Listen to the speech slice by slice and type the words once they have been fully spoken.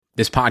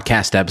This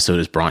podcast episode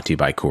is brought to you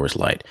by Coors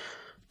Light.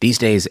 These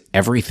days,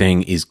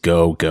 everything is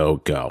go, go,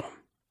 go.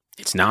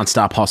 It's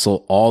nonstop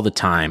hustle all the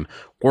time.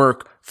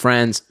 Work,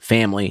 friends,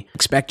 family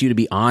expect you to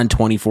be on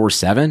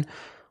 24/7.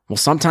 Well,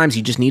 sometimes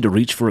you just need to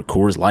reach for a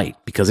Coors Light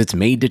because it's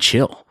made to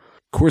chill.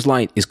 Coors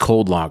Light is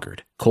cold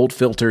lagered, cold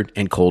filtered,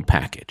 and cold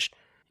packaged.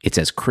 It's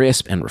as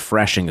crisp and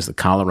refreshing as the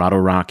Colorado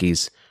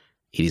Rockies.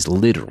 It is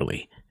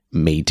literally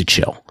made to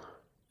chill.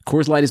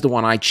 Coors Light is the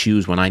one I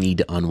choose when I need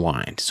to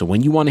unwind. So when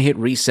you want to hit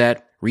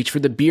reset, reach for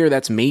the beer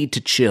that's made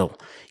to chill.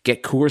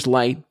 Get Coors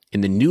Light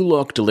in the new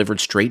look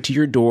delivered straight to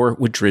your door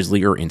with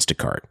Drizzly or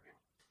Instacart.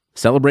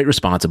 Celebrate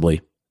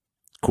responsibly.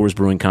 Coors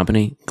Brewing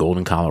Company,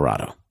 Golden,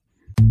 Colorado.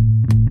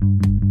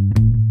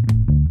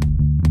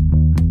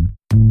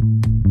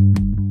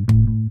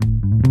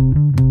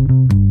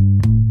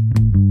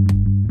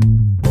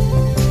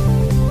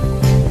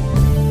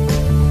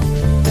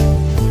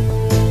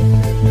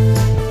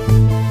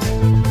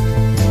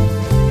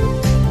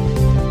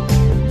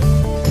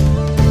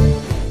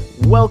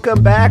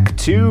 Welcome back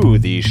to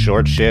the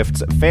Short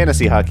Shifts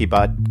Fantasy Hockey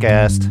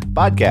Podcast,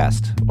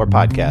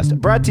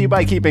 brought to you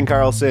by Keeping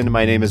Karlsson.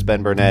 My name is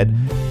Ben Burnett.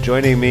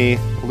 Joining me,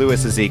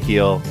 Louis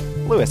Ezekiel.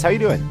 Louis, how you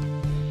doing?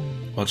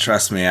 Well,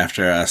 trust me,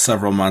 after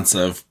several months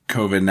of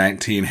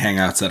COVID-19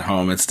 hangouts at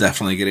home, it's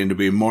definitely getting to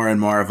be more and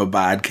more of a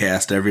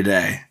podcast every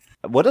day.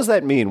 What does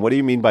that mean? What do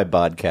you mean by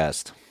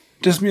podcast?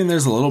 Just mean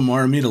there's a little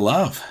more of me to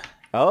love.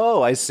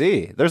 Oh, I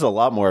see. There's a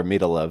lot more of me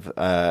to love.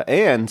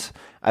 And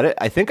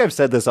I think I've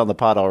said this on the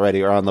pod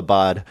already, or on the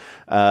bod.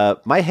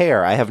 My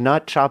hair, I have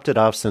not chopped it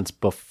off since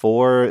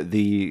before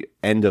the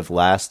end of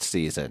last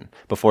season,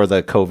 before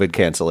the COVID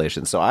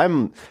cancellation. So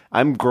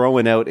I'm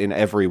growing out in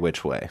every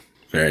which way.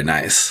 Very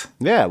nice.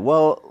 Yeah,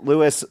 well,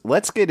 Louis,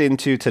 let's get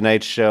into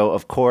tonight's show,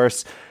 of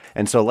course.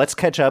 And so let's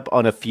catch up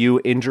on a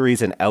few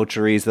injuries and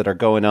oucheries that are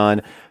going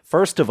on.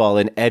 First of all,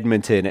 in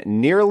Edmonton,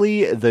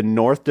 nearly the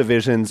North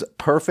Division's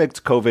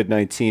perfect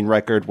COVID-19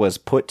 record was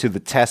put to the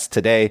test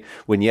today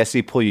when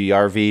Jesse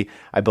Puljujarvi,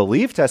 I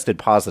believe, tested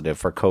positive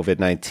for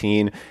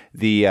COVID-19.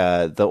 The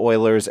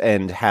Oilers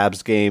and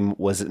Habs game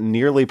was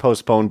nearly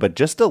postponed, but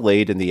just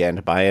delayed in the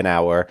end by an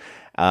hour.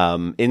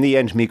 In the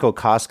end, Mikko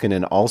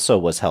Koskinen also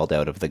was held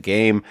out of the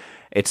game.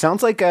 It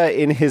sounds like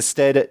in his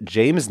stead,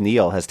 James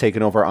Neal has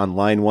taken over on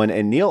line one,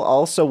 and Neal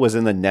also was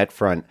in the net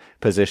front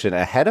position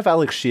ahead of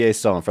Alex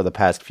Chiasson for the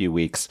past few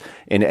weeks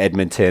in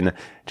Edmonton.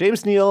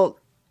 James Neal,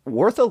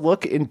 worth a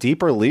look in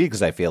deeper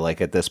leagues, I feel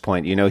like, at this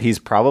point. You know, he's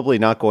probably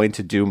not going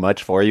to do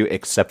much for you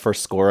except for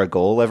score a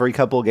goal every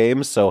couple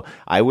games, so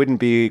I wouldn't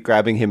be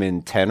grabbing him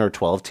in 10 or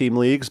 12 team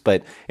leagues,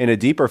 but in a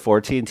deeper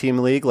 14 team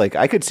league, like,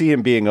 I could see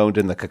him being owned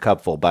in the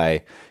cupful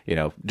by, you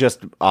know,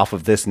 just off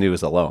of this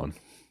news alone.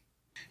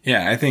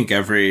 Yeah, I think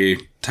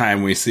every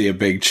time we see a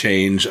big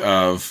change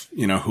of,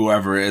 you know,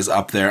 whoever is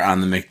up there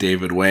on the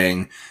McDavid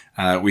wing,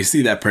 we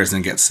see that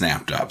person get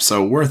snapped up.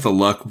 So worth a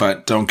look,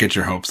 but don't get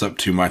your hopes up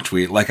too much.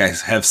 Like I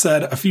have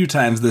said a few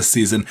times this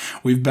season,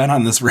 we've been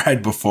on this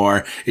ride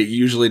before. It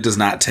usually does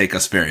not take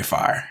us very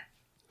far.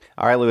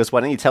 All right, Louis,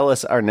 why don't you tell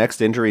us our next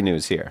injury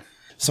news here?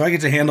 So I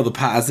get to handle the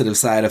positive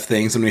side of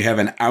things when we have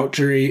an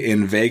ouchery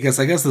in Vegas.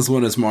 I guess this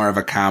one is more of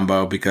a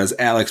combo because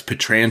Alex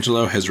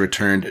Pietrangelo has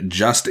returned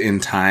just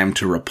in time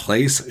to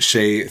replace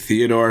Shea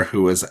Theodore,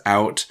 who was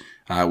out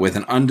with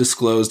an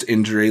undisclosed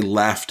injury,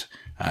 left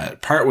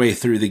partway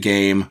through the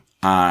game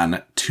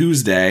on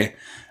Tuesday.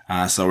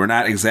 So we're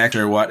not exactly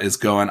sure what is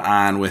going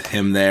on with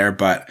him there,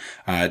 but,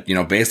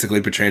 basically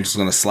Pietrangelo's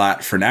going to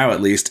slot, for now at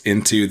least,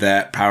 into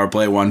that power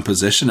play one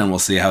position, and we'll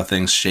see how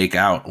things shake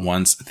out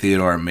once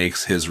Theodore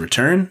makes his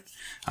return.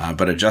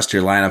 But adjust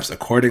your lineups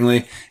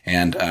accordingly.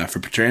 And for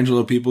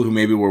Pietrangelo, people who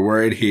maybe were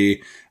worried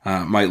he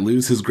might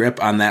lose his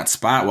grip on that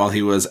spot while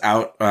he was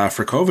out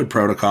for COVID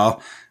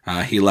protocol,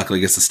 he luckily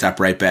gets to step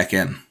right back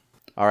in.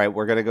 All right,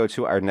 we're going to go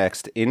to our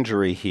next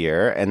injury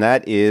here, and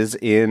that is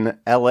in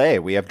LA.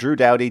 We have Drew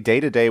Doughty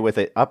day-to-day with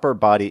an upper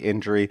body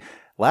injury.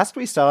 Last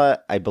we saw,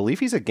 I believe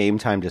he's a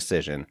game-time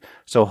decision.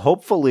 So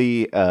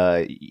hopefully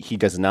he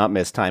does not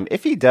miss time.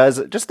 If he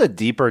does, just a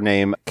deeper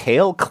name,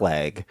 Kale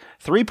Clague.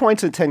 3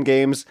 points in 10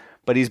 games,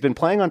 but he's been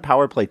playing on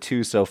Power Play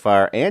 2 so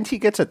far, and he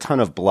gets a ton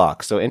of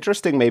blocks. So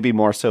interesting, maybe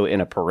more so in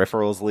a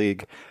peripherals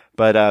league.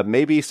 But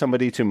maybe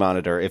somebody to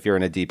monitor if you're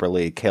in a deeper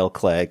league, Kale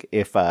Clague,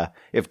 if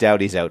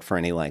Doughty's out for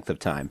any length of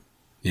time.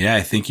 Yeah,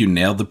 I think you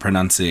nailed the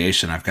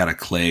pronunciation. I've got a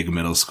Clague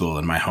middle school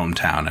in my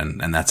hometown,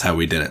 and that's how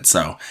we did it.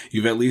 So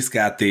you've at least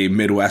got the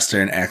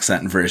Midwestern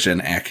accent version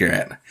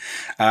accurate.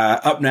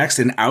 Up next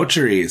in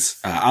oucheries,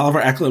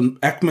 Oliver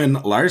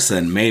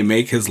Ekman-Larsson may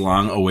make his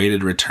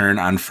long-awaited return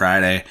on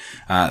Friday.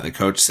 The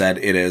coach said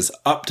it is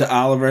up to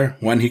Oliver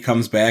when he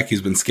comes back.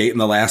 He's been skating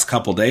the last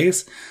couple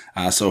days.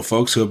 So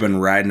folks who have been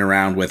riding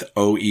around with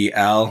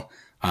OEL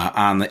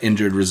on the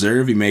injured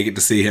reserve, you may get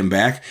to see him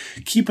back.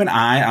 Keep an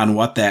eye on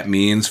what that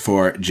means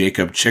for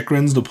Jacob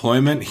Chychrun's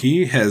deployment.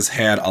 He has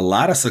had a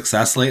lot of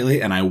success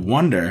lately, and I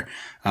wonder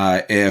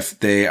if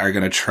they are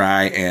going to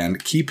try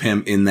and keep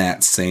him in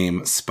that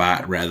same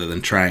spot rather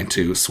than trying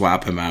to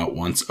swap him out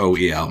once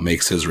OEL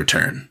makes his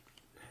return.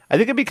 I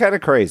think it'd be kind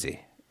of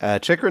crazy.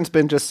 Chychrun's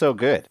been just so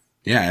good.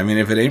 Yeah, I mean,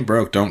 if it ain't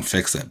broke, don't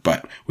fix it.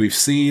 But we've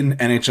seen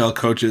NHL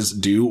coaches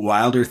do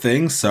wilder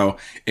things, so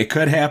it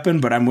could happen.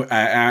 But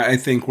I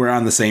think we're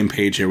on the same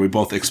page here. We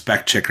both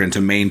expect Chychrun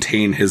to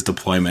maintain his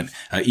deployment,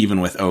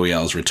 even with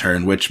OEL's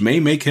return, which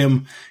may make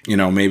him,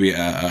 maybe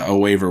a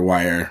waiver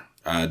wire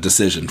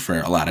decision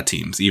for a lot of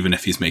teams, even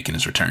if he's making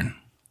his return.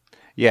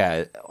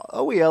 Yeah,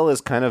 OEL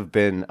has kind of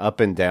been up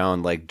and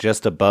down, like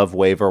just above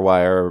waiver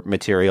wire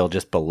material,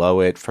 just below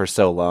it for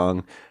so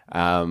long.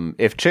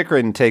 If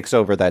Chychrun takes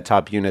over that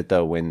top unit,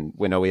 though, when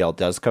OEL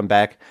does come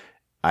back,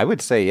 I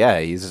would say, yeah,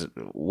 he's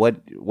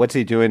what's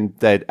he doing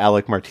that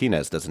Alec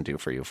Martinez doesn't do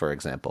for you, for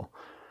example?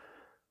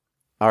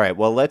 All right,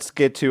 well, let's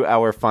get to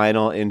our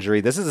final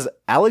injury. This is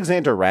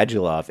Alexander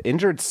Radulov,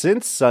 injured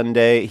since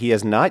Sunday. He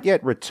has not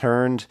yet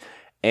returned,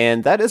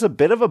 and that is a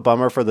bit of a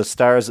bummer for the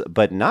Stars,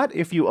 but not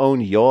if you own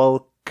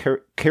Yoel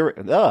Kiviranta,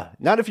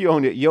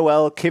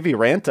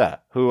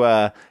 who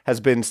has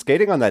been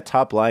skating on that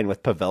top line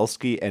with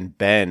Pavelski and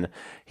Ben.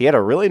 He had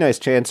a really nice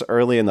chance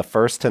early in the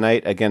first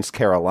tonight against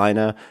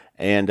Carolina,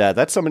 and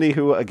that's somebody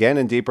who, again,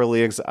 in deeper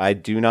leagues, I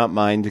do not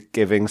mind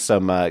giving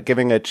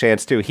a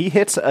chance to. He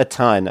hits a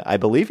ton. I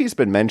believe he's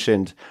been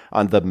mentioned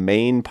on the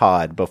main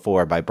pod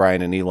before by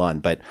Brian and Elon,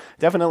 but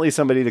definitely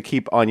somebody to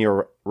keep on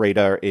your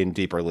radar in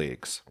deeper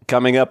leagues.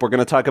 Coming up, we're going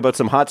to talk about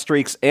some hot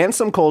streaks and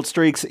some cold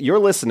streaks. You're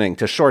listening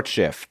to Short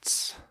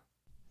Shifts.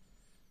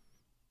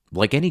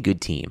 Like any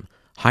good team,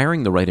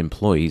 hiring the right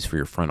employees for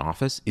your front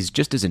office is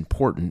just as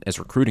important as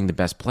recruiting the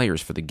best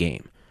players for the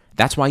game.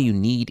 That's why you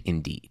need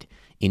Indeed.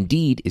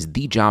 Indeed is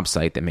the job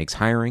site that makes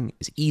hiring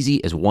as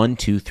easy as 1,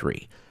 2,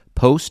 3.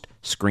 Post,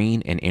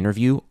 screen, and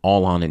interview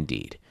all on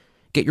Indeed.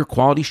 Get your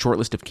quality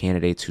shortlist of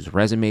candidates whose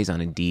resumes on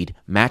Indeed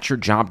match your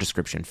job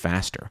description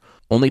faster.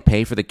 Only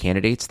pay for the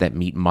candidates that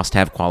meet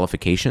must-have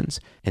qualifications,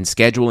 and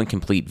schedule and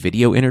complete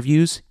video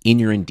interviews in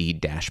your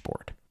Indeed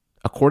dashboard.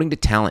 According to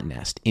Talent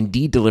Nest,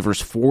 Indeed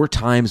delivers 4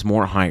 times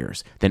more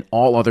hires than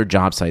all other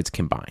job sites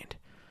combined.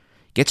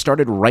 Get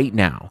started right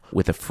now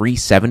with a free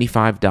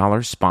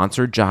 $75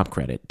 sponsored job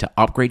credit to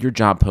upgrade your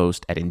job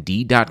post at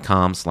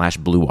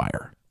Indeed.com/Blue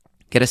Wire.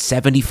 Get a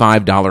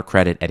 $75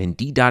 credit at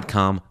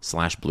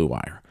Indeed.com/Blue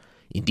Wire.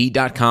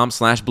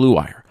 Indeed.com/Blue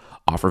Wire.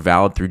 Offer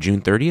valid through June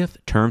 30th.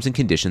 Terms and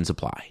conditions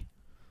apply.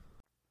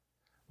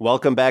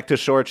 Welcome back to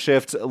Short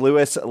Shifts.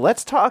 Lewis,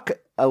 let's talk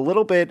a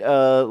little bit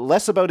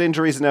less about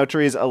injuries and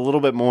outuries, a little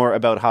bit more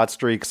about hot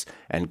streaks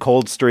and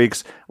cold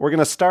streaks. We're going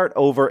to start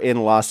over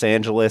in Los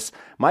Angeles.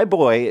 My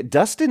boy,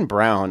 Dustin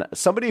Brown,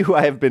 somebody who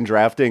I have been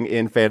drafting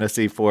in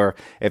fantasy for,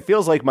 it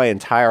feels like my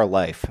entire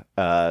life.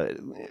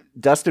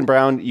 Dustin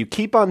Brown, you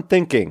keep on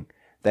thinking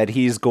that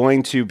he's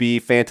going to be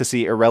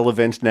fantasy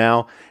irrelevant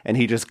now, and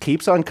he just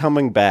keeps on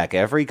coming back.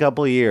 Every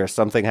couple of years,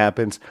 something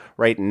happens.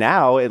 Right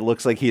now, it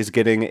looks like he's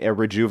getting a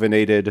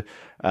rejuvenated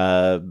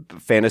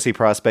fantasy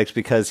prospect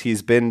because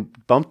he's been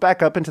bumped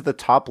back up into the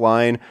top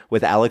line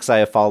with Alex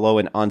Iafallo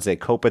and Anze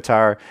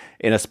Kopitar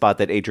in a spot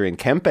that Adrian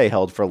Kempe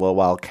held for a little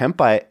while.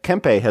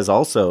 Kempe has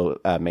also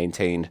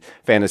maintained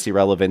fantasy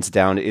relevance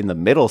down in the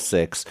middle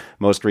six,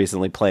 most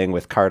recently playing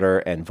with Carter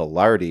and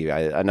Velarde,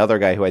 another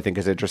guy who I think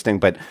is interesting,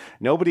 but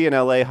nobody in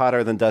LA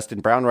hotter than Dustin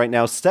Brown right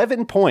now.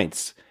 7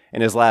 points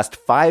in his last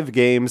 5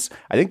 games.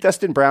 I think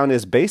Dustin Brown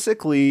is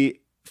basically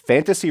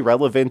fantasy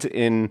relevant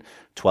in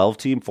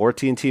 12-team,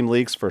 14-team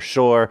leagues for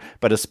sure,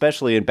 but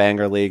especially in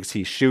banger leagues.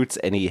 He shoots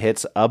and he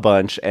hits a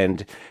bunch,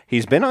 and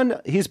he's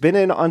been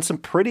in on some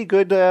pretty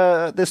good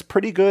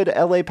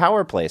LA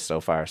power play so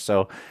far.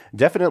 So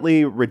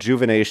definitely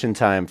rejuvenation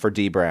time for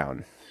D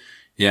Brown.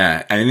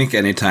 Yeah, I think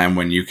anytime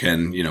when you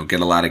can,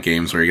 get a lot of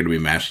games where you're going to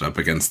be matched up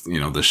against,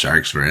 the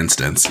Sharks, for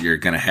instance, you're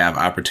going to have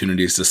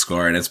opportunities to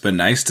score. And it's been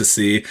nice to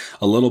see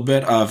a little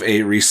bit of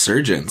a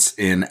resurgence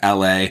in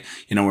LA,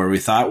 where we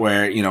thought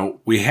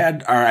we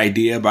had our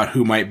idea about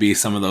who might be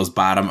some of those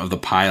bottom of the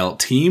pile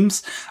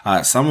teams.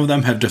 Some of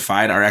them have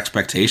defied our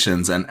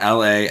expectations, and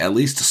LA, at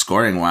least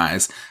scoring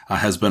wise,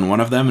 has been one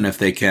of them. And if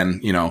they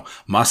can,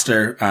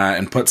 muster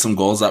and put some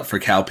goals up for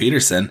Cal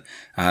Peterson,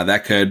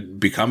 that could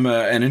become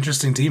an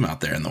interesting team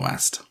out there in the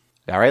West.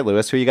 All right,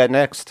 Lewis, who you got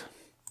next?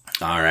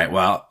 All right,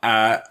 well,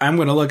 I'm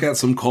going to look at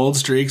some cold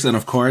streaks. And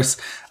of course,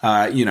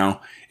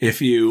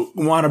 if you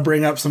want to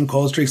bring up some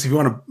cold streaks, if you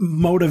want to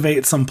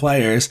motivate some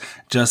players,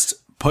 just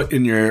put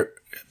in your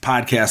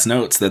podcast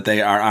notes that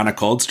they are on a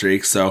cold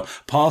streak. So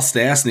Paul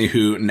Stastny,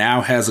 who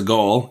now has a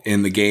goal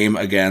in the game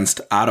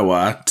against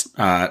Ottawa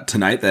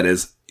tonight, that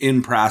is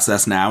in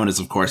process now and is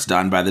of course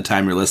done by the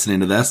time you're listening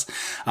to this.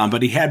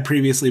 But he had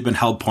previously been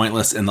held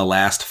pointless in the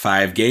last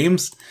 5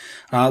 games.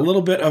 A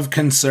little bit of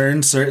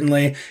concern,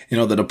 certainly.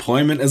 The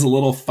deployment is a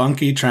little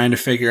funky, trying to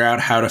figure out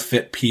how to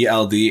fit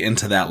PLD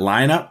into that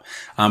lineup.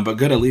 But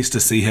good at least to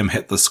see him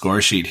hit the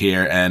score sheet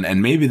here,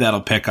 and maybe that'll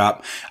pick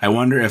up. I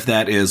wonder if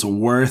that is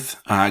worth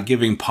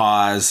giving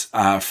pause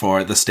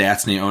for the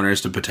Stastny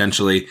owners to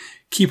potentially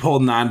keep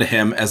holding on to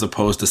him as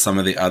opposed to some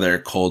of the other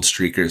cold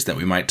streakers that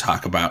we might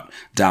talk about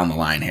down the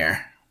line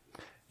here.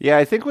 Yeah,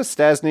 I think with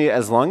Stasny,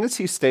 as long as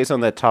he stays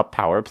on that top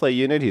power play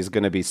unit, he's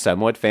going to be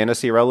somewhat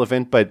fantasy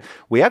relevant. But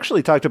we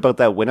actually talked about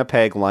that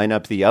Winnipeg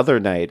lineup the other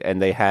night,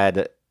 and they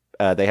had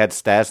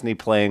Stasny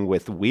playing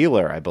with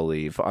Wheeler, I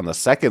believe, on the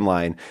second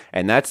line,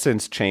 and that's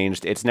since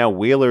changed. It's now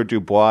Wheeler,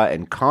 Dubois,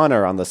 and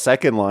Connor on the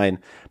second line.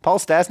 Paul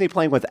Stasny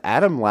playing with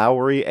Adam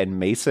Lowry and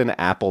Mason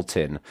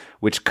Appleton,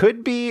 which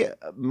could be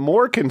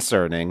more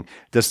concerning,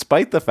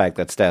 despite the fact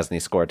that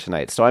Stasny scored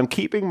tonight. So I'm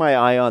keeping my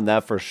eye on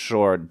that for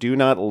sure. Do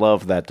not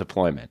love that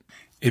deployment.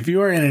 If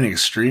you are in an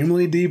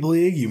extremely deep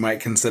league, you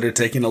might consider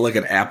taking a look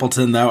at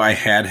Appleton, though. I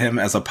had him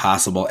as a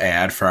possible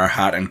add for our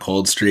hot and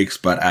cold streaks,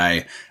 but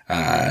I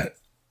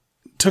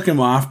took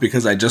him off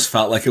because I just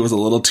felt like it was a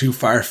little too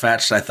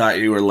far-fetched. I thought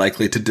you were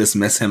likely to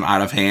dismiss him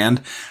out of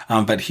hand,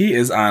 but he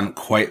is on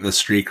quite the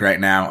streak right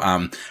now.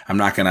 I'm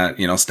not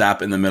gonna,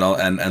 stop in the middle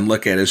and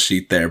look at his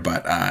sheet there,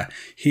 but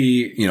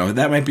he,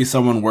 that might be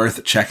someone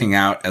worth checking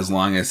out as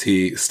long as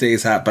he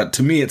stays hot. But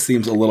to me, it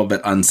seems a little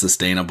bit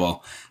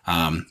unsustainable.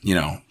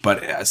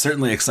 But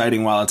certainly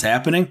exciting while it's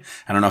happening.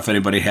 I don't know if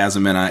anybody has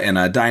him in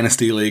a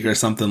dynasty league or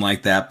something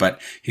like that, but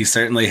he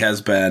certainly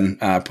has been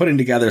putting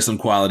together some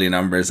quality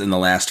numbers in the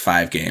last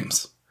 5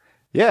 games.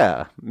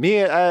 Yeah,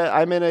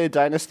 I'm in a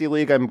dynasty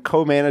league. I'm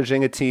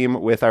co-managing a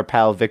team with our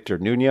pal Victor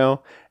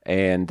Nuno,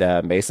 and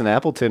Mason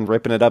Appleton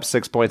ripping it up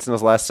 6 points in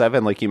his last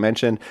 7, like you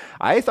mentioned.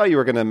 I thought you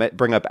were going to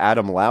bring up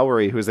Adam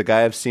Lowry, who's a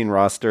guy I've seen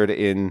rostered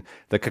in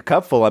the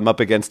Cupful. I'm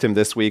up against him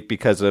this week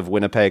because of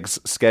Winnipeg's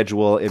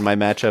schedule in my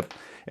matchup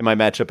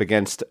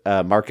against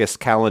Marcus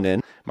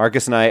Callanan.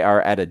 Marcus and I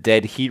are at a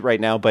dead heat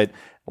right now, but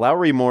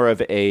Lowry more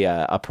of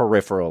a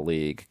peripheral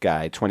league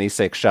guy,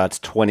 26 shots,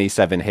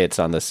 27 hits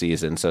on the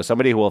season. So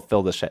somebody who will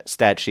fill the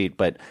stat sheet,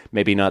 but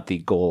maybe not the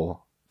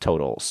goal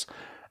totals.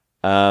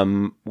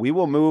 We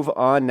will move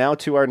on now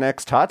to our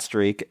next hot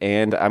streak,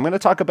 and I'm going to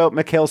talk about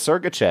Mikhail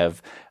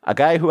Sergachev, a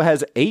guy who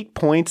has 8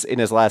 points in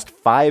his last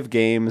 5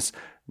 games.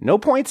 No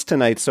points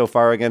tonight so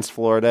far against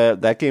Florida.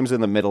 That game's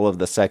in the middle of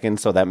the second,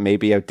 so that may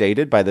be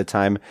outdated by the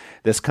time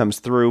this comes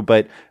through,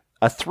 but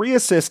a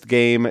 3-assist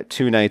game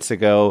 2 nights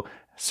ago.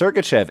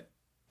 Sergachev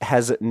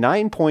has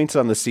 9 points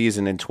on the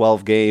season in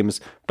 12 games,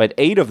 but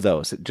 8 of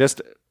those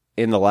just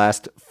in the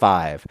last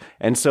 5.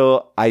 And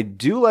so I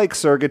do like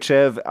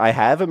Sergachev. I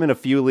have him in a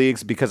few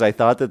leagues because I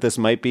thought that this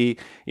might be,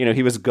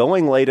 he was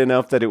going late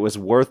enough that it was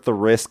worth the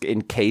risk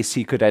in case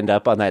he could end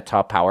up on that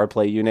top power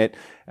play unit.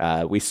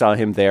 We saw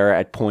him there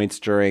at points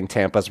during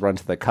Tampa's run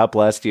to the Cup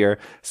last year.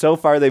 So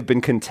far, they've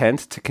been content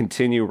to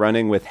continue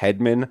running with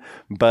Hedman,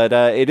 but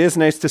it is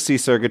nice to see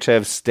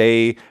Sergachev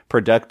stay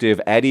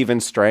productive at even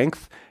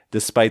strength,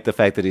 despite the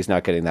fact that he's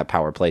not getting that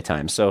power play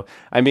time. So,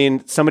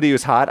 somebody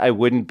who's hot, I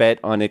wouldn't bet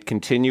on it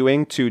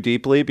continuing too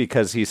deeply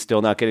because he's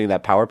still not getting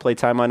that power play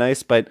time on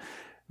ice. But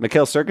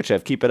Mikhail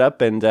Sergachev, keep it up,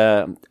 and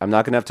I'm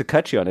not going to have to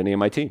cut you on any of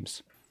my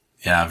teams.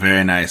 Yeah,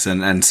 very nice.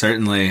 And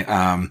certainly,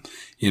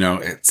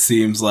 it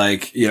seems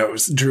like,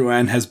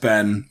 Drouin has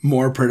been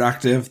more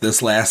productive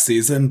this last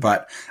season,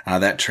 but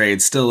that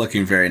trade's still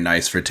looking very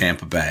nice for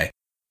Tampa Bay.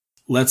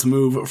 Let's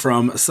move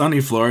from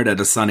sunny Florida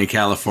to sunny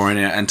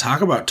California and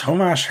talk about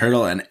Tomas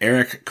Hertl and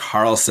Erik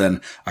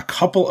Karlsson, a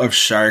couple of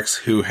Sharks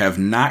who have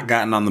not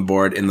gotten on the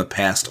board in the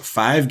past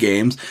 5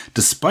 games,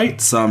 despite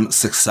some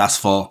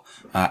successful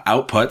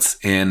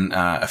outputs in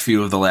a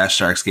few of the last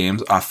Sharks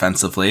games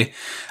offensively.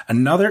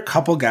 Another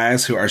couple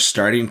guys who are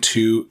starting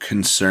to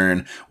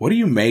concern. What do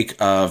you make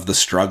of the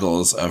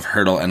struggles of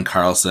Hertl and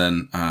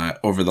Karlsson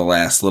over the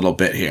last little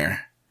bit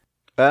here?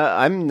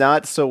 I'm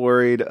not so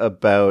worried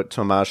about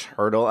Tomas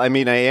Hertl. I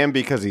am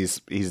because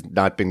he's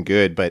not been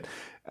good, but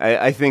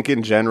I think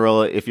in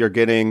general, if you're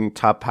getting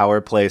top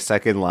power play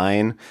second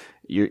line,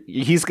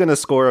 he's going to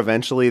score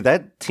eventually.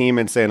 That team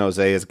in San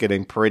Jose is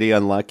getting pretty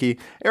unlucky.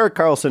 Erik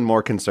Karlsson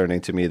more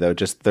concerning to me, though.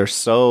 Just they're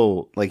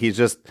so he's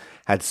just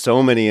had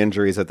so many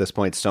injuries at this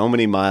point, so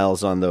many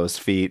miles on those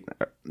feet.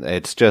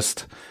 It's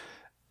just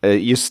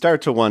you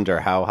start to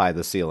wonder how high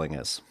the ceiling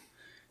is.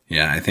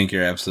 Yeah, I think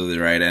you're absolutely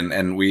right.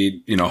 And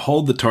we,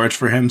 hold the torch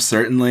for him,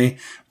 certainly,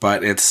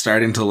 but it's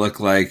starting to look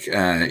like,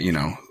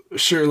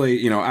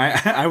 surely,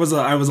 I was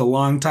a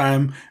long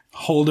time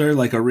holder,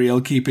 like a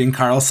real keeping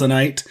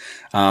Karlssonite.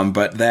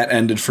 But that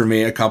ended for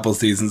me a couple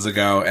seasons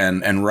ago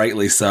and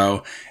rightly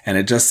so. And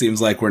it just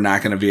seems like we're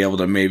not going to be able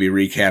to maybe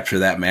recapture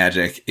that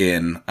magic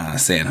in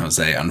San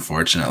Jose,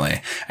 unfortunately.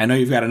 I know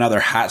you've got another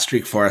hot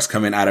streak for us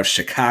coming out of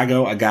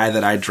Chicago, a guy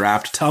that I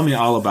dropped. Tell me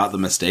all about the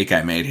mistake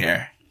I made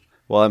here.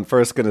 Well, I'm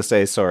first going to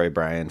say sorry,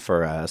 Brian,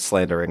 for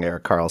slandering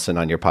Erik Karlsson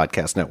on your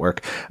podcast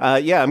network.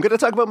 I'm going to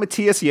talk about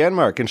Matthias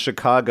Janmark in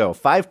Chicago.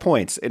 5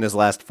 points in his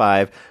last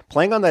 5,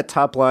 playing on that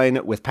top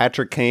line with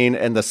Patrick Kane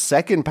and the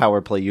second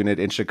power play unit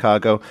in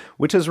Chicago,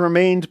 which has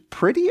remained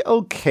pretty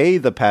okay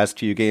the past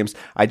few games.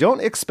 I don't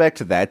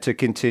expect that to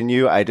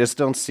continue. I just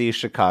don't see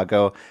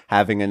Chicago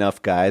having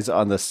enough guys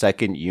on the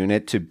second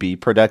unit to be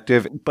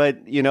productive. But,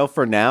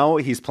 for now,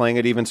 he's playing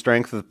at even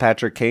strength with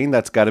Patrick Kane.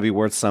 That's got to be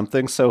worth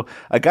something. So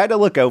a guy to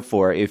look out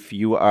for if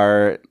you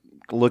are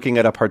looking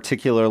at a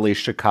particularly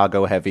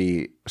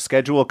Chicago-heavy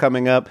schedule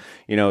coming up,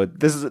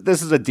 this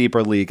is a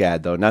deeper league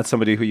ad, though, not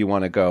somebody who you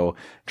want to go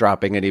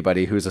dropping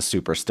anybody who's a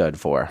super stud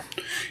for.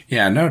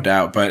 Yeah, no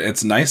doubt. But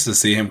it's nice to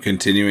see him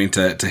continuing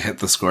to hit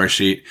the score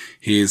sheet.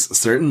 He's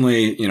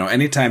certainly,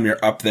 anytime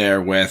you're up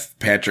there with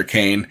Patrick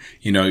Kane,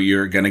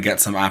 you're going to get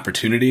some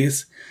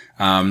opportunities.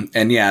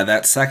 And yeah,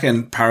 that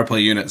second power play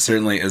unit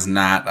certainly is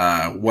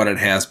not what it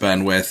has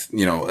been with,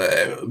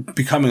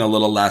 becoming a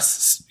little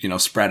less,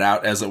 spread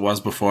out as it was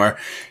before.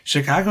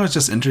 Chicago is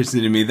just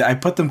interesting to me. I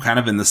put them kind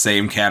of in the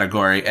same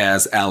category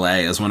as LA,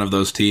 as one of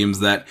those teams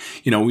that,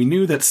 we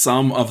knew that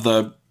some of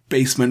the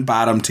basement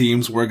bottom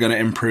teams were going to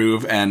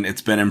improve, and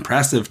it's been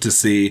impressive to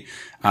see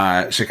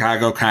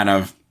Chicago kind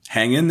of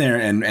hang in there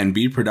and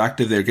be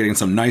productive. They're getting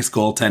some nice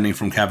goaltending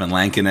from Kevin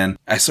Lankinen.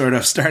 I sort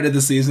of started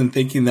the season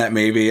thinking that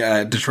maybe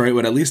Detroit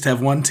would at least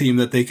have one team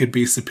that they could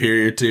be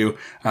superior to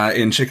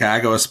in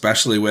Chicago,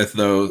 especially with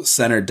those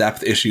center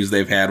depth issues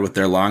they've had with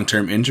their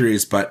long-term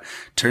injuries. But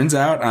turns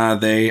out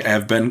they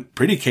have been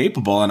pretty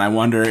capable, and I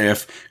wonder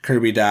if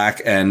Kirby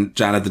Dach and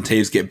Jonathan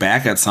Toews get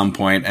back at some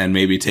point and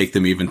maybe take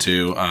them even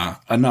to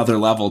another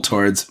level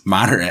towards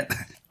moderate.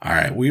 All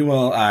right, we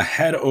will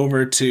head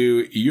over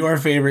to your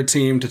favorite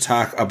team to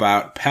talk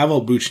about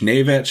Pavel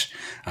Buchnevich,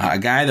 a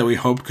guy that we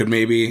hope could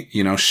maybe,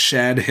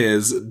 shed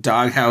his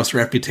doghouse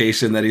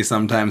reputation that he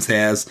sometimes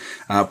has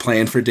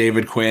playing for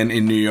David Quinn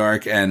in New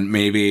York and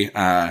maybe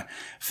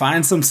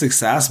find some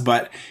success.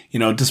 But,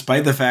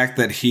 despite the fact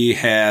that he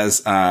has,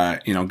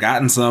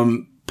 gotten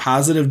some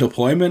positive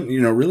deployment,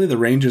 really the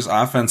Rangers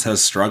offense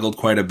has struggled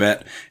quite a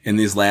bit in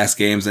these last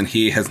games, and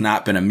he has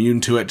not been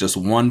immune to it. Just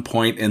 1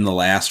 point in the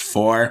last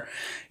 4.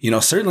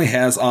 Certainly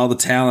has all the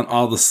talent,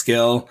 all the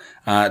skill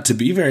to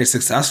be very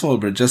successful,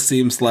 but it just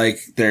seems like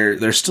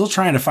they're still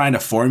trying to find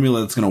a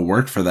formula that's going to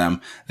work for them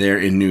there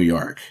in New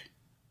York.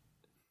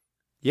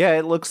 Yeah,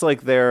 it looks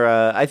like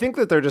I think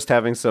that they're just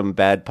having some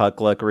bad puck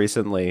luck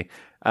recently.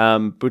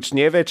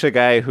 Buchnevich, a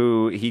guy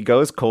who he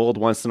goes cold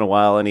once in a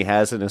while, and he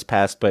has in his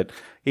past, but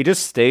he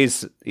just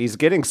he's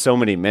getting so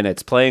many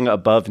minutes, playing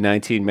above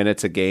 19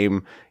 minutes a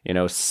game,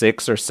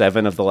 6 or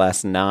 7 of the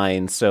last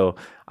 9. So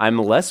I'm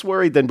less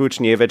worried than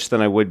Buchnevich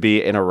than I would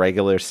be in a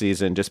regular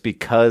season, just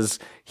because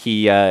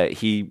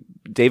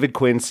David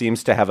Quinn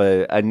seems to have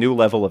a new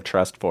level of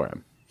trust for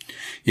him.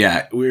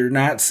 Yeah, we're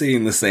not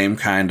seeing the same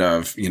kind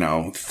of,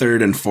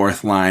 third and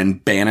fourth line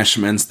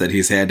banishments that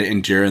he's had to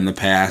endure in the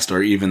past,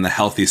 or even the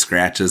healthy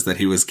scratches that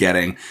he was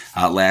getting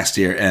last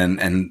year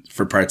and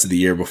for parts of the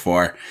year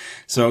before.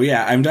 So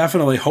yeah, I'm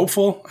definitely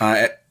hopeful.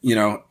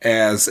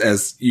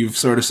 As you've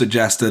sort of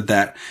suggested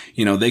that,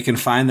 they can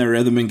find their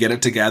rhythm and get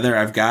it together.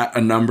 I've got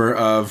a number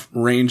of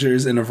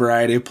Rangers in a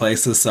variety of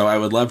places, so I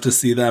would love to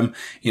see them,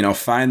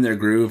 find their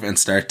groove and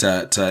start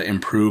to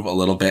improve a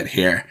little bit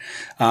here.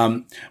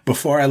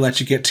 Before I let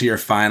you get to your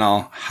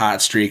final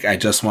hot streak, I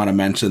just want to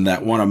mention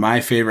that one of my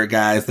favorite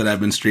guys that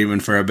I've been streaming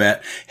for a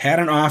bit had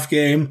an off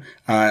game.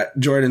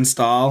 Jordan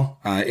Staal,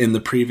 in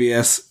the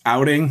previous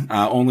outing,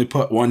 only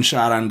put 1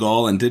 shot on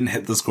goal and didn't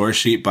hit the score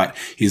sheet, but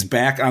he's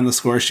back on the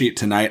score sheet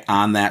tonight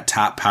on that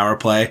top power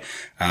play,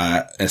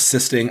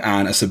 assisting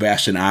on a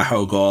Sebastian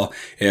Aho goal.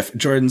 If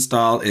Jordan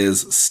Staal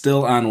is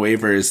still on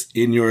waivers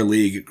in your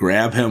league,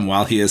 grab him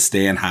while he is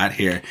staying hot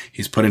here.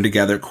 He's putting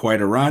together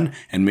quite a run,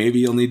 and maybe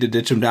you'll need to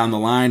ditch him down the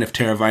line if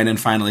Teravainen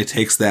finally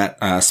takes that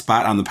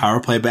spot on the power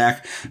play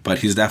back, but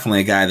he's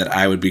definitely a guy that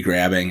I would be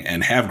grabbing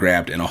and have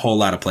grabbed in a whole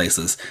lot of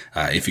places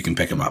if you can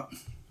pick him up.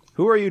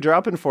 Who are you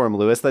dropping for him,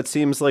 Lewis? That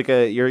seems like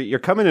you're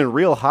coming in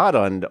real hot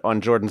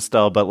on Jordan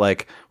Staal, but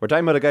we're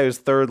talking about a guy who's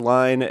third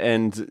line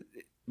and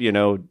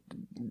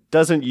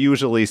doesn't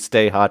usually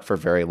stay hot for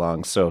very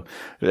long. So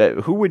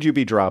who would you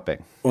be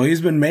dropping? Well,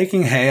 he's been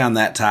making hay on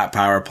that top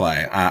power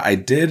play. I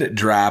did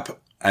drop,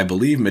 I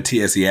believe,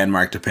 Matthias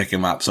Janmark to pick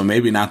him up, so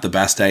maybe not the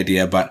best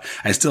idea, but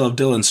I still have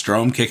Dylan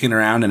Strome kicking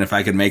around, and if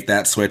I could make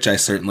that switch, I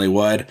certainly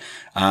would.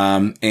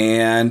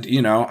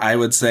 I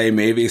would say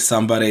maybe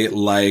somebody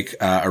like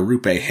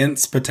Arupe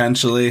Hintz,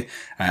 potentially.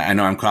 I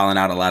know I'm calling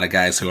out a lot of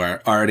guys who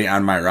are already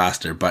on my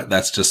roster, but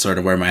that's just sort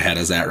of where my head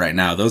is at right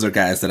now. Those are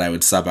guys that I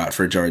would sub out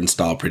for Jordan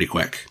Staal pretty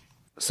quick.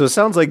 So it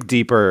sounds like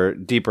deeper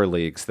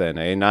leagues then,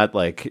 eh? Not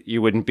like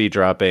you wouldn't be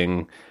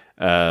dropping...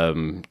 I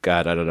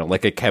don't know,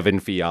 like a Kevin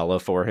Fiala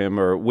for him,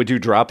 or would you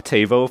drop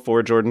Teuvo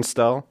for Jordan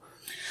Staal?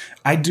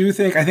 I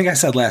think I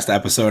said last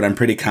episode, I'm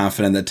pretty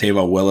confident that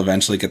Teuvo will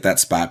eventually get that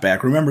spot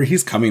back. Remember,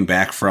 he's coming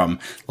back from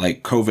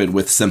COVID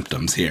with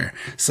symptoms here.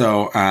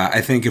 So,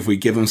 I think if we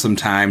give him some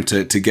time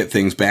to get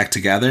things back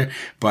together,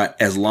 but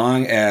as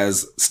long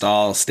as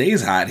Staal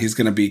stays hot, he's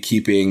going to be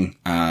keeping,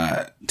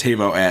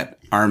 Teuvo at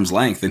arm's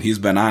length, and he's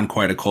been on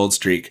quite a cold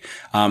streak.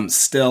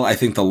 Still, I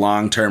think the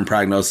long-term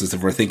prognosis,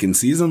 if we're thinking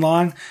season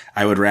long,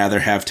 I would rather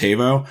have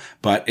Teuvo.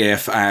 But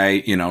if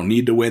I,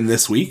 need to win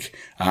this week,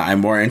 I'm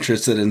more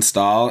interested in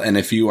Staal. And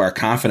if you are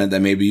confident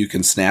that maybe you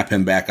can snap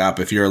him back up,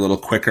 if you're a little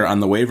quicker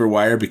on the waiver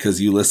wire because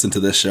you listen to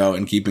this show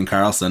and keeping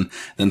Karlsson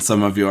than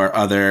some of your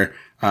other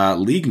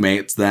league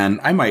mates,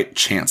 then I might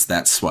chance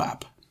that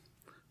swap.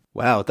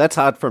 Wow, that's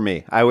hot for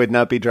me. I would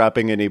not be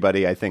dropping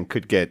anybody I think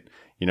could get,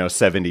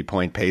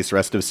 70-point pace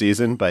rest of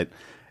season, but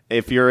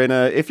if you're in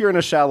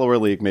a shallower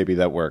league, maybe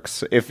that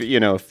works. If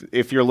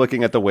you're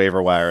looking at the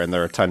waiver wire and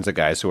there are tons of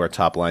guys who are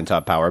top line,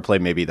 top power play,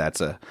 maybe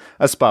that's a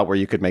spot where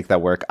you could make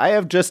that work. I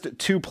have just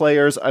 2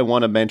 players I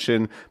want to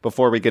mention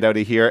before we get out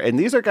of here, and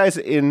these are guys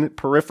in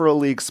peripheral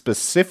leagues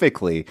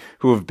specifically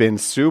who have been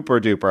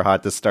super duper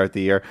hot to start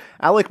the year.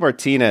 Alec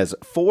Martinez,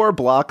 4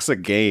 blocks a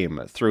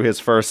game through his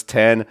first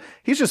 10.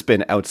 He's just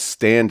been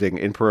outstanding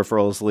in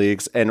peripherals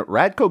leagues. And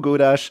Radko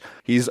Gudas,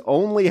 he's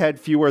only had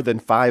fewer than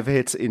 5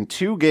 hits in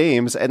 2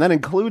 games, and that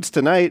includes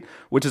tonight,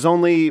 which is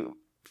only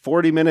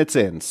 40 minutes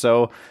in.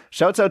 So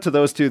shouts out to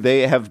those 2.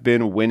 They have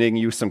been winning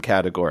you some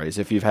categories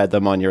if you've had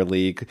them on your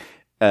league,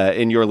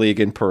 in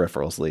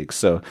peripherals leagues.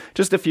 So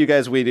just a few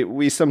guys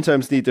we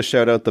sometimes need to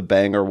shout out the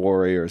banger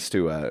warriors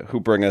to who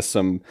bring us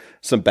some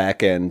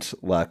back end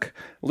luck.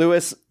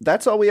 Lewis,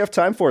 that's all we have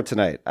time for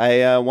tonight.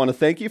 I want to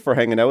thank you for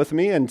hanging out with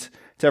me, and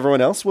to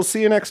everyone else, we'll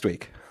see you next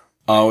week.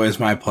 Always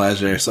my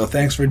pleasure. So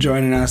thanks for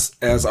joining us.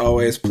 As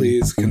always,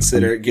 please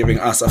consider giving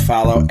us a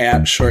follow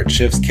at Short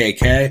Shifts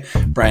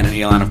KK. Brian and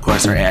Elon, of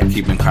course, are at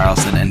Keepman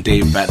Carlson, and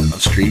Dave Benton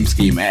of Stream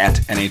Scheme at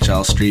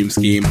NHL Stream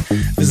Scheme.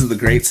 Visit the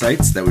great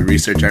sites that we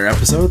research our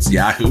episodes: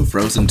 Yahoo,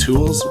 Frozen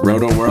Tools,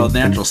 Roto World,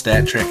 Natural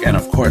Stat Trick, and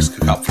of course,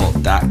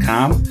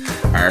 Cupful.com.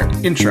 Our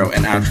intro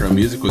and outro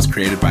music was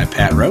created by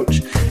Pat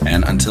Roach.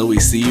 And until we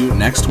see you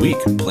next week,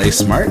 play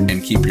smart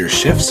and keep your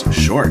shifts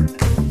short.